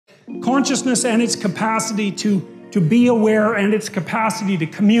consciousness and its capacity to be aware and its capacity to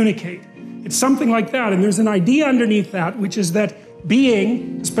communicate. It's something like that, and there's an idea underneath that, which is that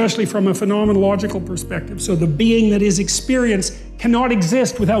being, especially from a phenomenological perspective, so the being that is experience cannot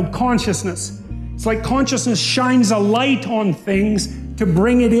exist without consciousness. It's like consciousness shines a light on things to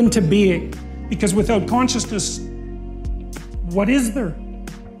bring it into being. Because without consciousness, what is there?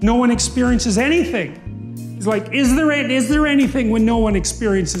 No one experiences anything. It's like, is there anything when no one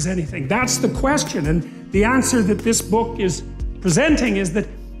experiences anything? That's the question, and the answer that this book is presenting is that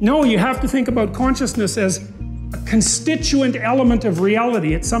no, you have to think about consciousness as a constituent element of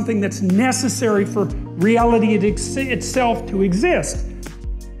reality. It's something that's necessary for reality itself to exist.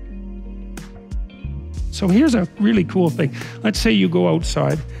 So here's a really cool thing. Let's say you go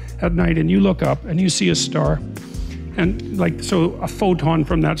outside at night and you look up and you see a star. And so a photon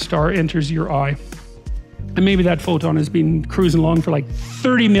from that star enters your eye. And maybe that photon has been cruising along for like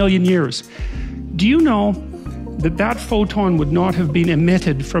 30 million years. Do you know that that photon would not have been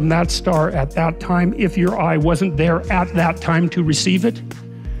emitted from that star at that time if your eye wasn't there at that time to receive it?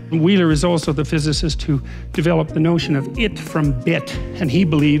 And Wheeler is also the physicist who developed the notion of it from bit, and he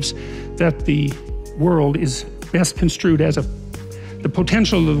believes that the world is best construed as the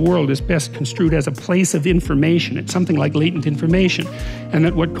potential of the world is best construed as a place of information. It's something like latent information, and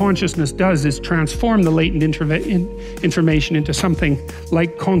that what consciousness does is transform the latent information into something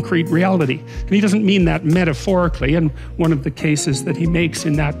like concrete reality. And he doesn't mean that metaphorically, and one of the cases that he makes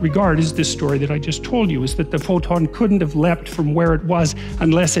in that regard is this story that I just told you, is that the photon couldn't have leapt from where it was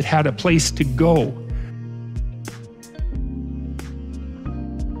unless it had a place to go.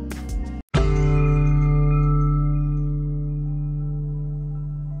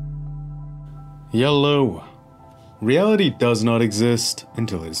 Yellow. Reality does not exist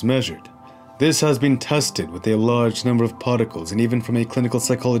until it is measured. This has been tested with a large number of particles, and even from a clinical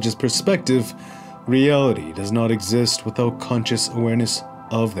psychologist perspective, reality does not exist without conscious awareness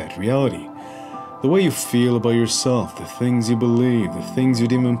of that reality. The way you feel about yourself, the things you believe, the things you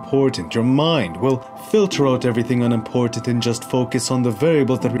deem important, your mind will filter out everything unimportant and just focus on the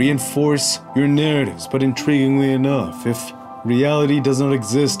variables that reinforce your narratives. But intriguingly enough, if reality does not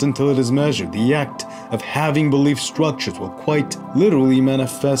exist until it is measured, the act of having belief structures will quite literally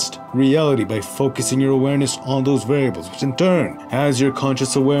manifest reality by focusing your awareness on those variables, which in turn, as your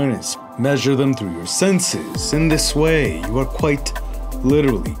conscious awareness, measure them through your senses. In this way, you are quite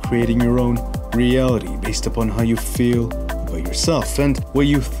literally creating your own reality based upon how you feel about yourself and what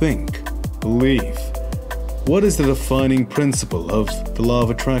you think, believe. What is the defining principle of the law of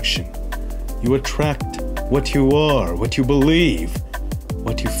attraction? You attract what you are, what you believe,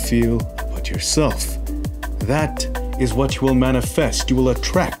 what you feel about yourself. That is what you will manifest, you will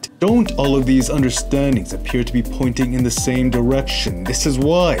attract. Don't all of these understandings appear to be pointing in the same direction? This is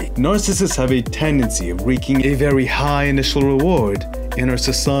why narcissists have a tendency of wreaking a very high initial reward in our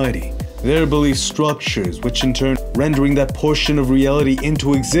society. Their belief structures, which in turn rendering that portion of reality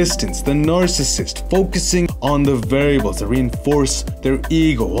into existence. The narcissist focusing on the variables that reinforce their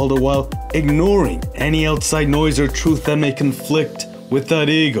ego, all the while ignoring any outside noise or truth that may conflict with that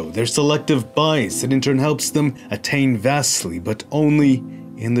ego. Their selective bias that in turn helps them attain vastly, but only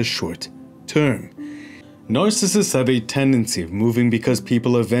in the short term. Narcissists have a tendency of moving because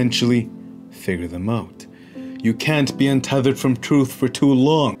people eventually figure them out. You can't be untethered from truth for too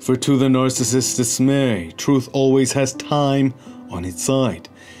long, for to the narcissist's dismay, truth always has time on its side.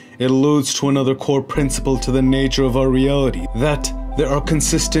 It alludes to another core principle to the nature of our reality, that there are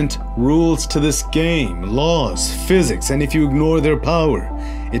consistent rules to this game, laws, physics, and if you ignore their power,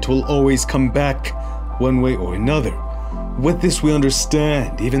 it will always come back one way or another. With this we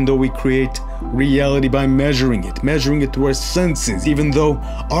understand, even though we create reality by measuring it through our senses, even though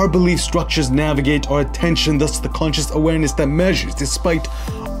our belief structures navigate our attention, thus the conscious awareness that measures, despite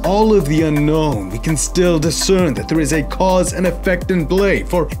all of the unknown, we can still discern that there is a cause and effect in play.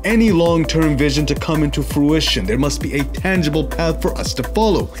 For any long-term vision to come into fruition, there must be a tangible path for us to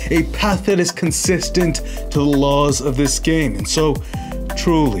follow, a path that is consistent to the laws of this game. And so,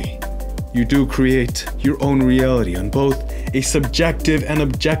 truly, you do create your own reality on both a subjective and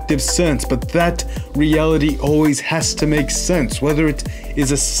objective sense, but that reality always has to make sense, whether it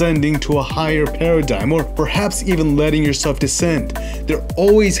is ascending to a higher paradigm or perhaps even letting yourself descend. There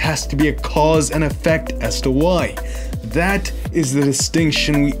always has to be a cause and effect as to why. That is the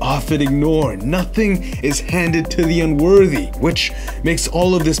distinction we often ignore. Nothing is handed to the unworthy, which makes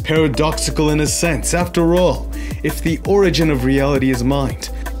all of this paradoxical in a sense. After all, if the origin of reality is mind,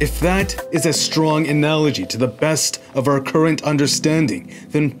 if that is a strong analogy to the best of our current understanding,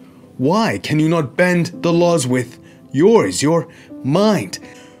 then why can you not bend the laws with yours, your mind?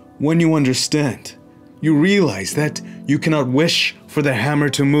 When you understand, you realize that you cannot wish for the hammer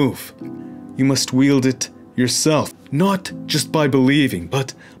to move. You must wield it yourself, not just by believing,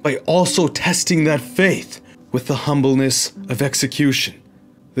 but by also testing that faith with the humbleness of execution,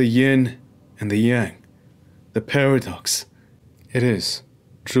 the yin and the yang, the paradox. It is,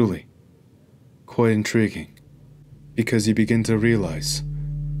 truly, quite intriguing, because you begin to realize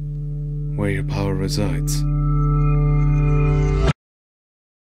where your power resides.